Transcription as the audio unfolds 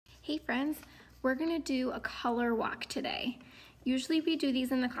Hey friends, we're gonna do a color walk today. Usually we do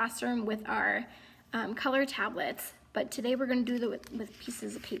these in the classroom with our color tablets, but today we're gonna do it with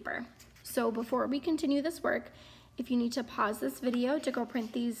pieces of paper. So before we continue this work, if you need to pause this video to go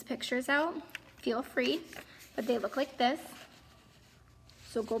print these pictures out, feel free, but they look like this.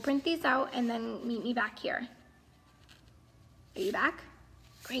 So go print these out and then meet me back here. Are you back?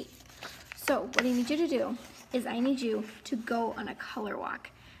 Great. So what I need you to do is I need you to go on a color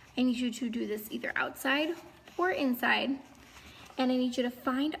walk. I need you to do this either outside or inside, and I need you to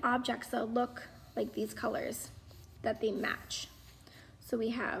find objects that look like these colors, that they match. So we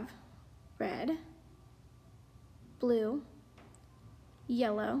have red, blue,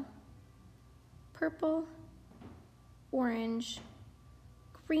 yellow, purple, orange,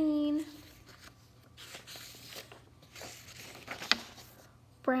 green,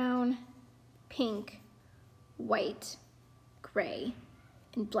 brown, pink, white, gray,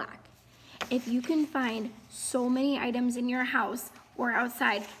 and black. If you can find so many items in your house or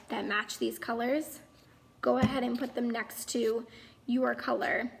outside that match these colors, go ahead and put them next to your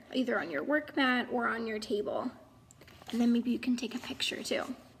color, either on your work mat or on your table. And then maybe you can take a picture too.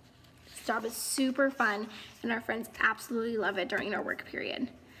 This job is super fun and our friends absolutely love it during our work period.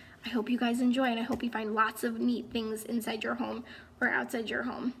 I hope you guys enjoy and I hope you find lots of neat things inside your home or outside your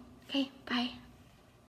home. Okay, bye.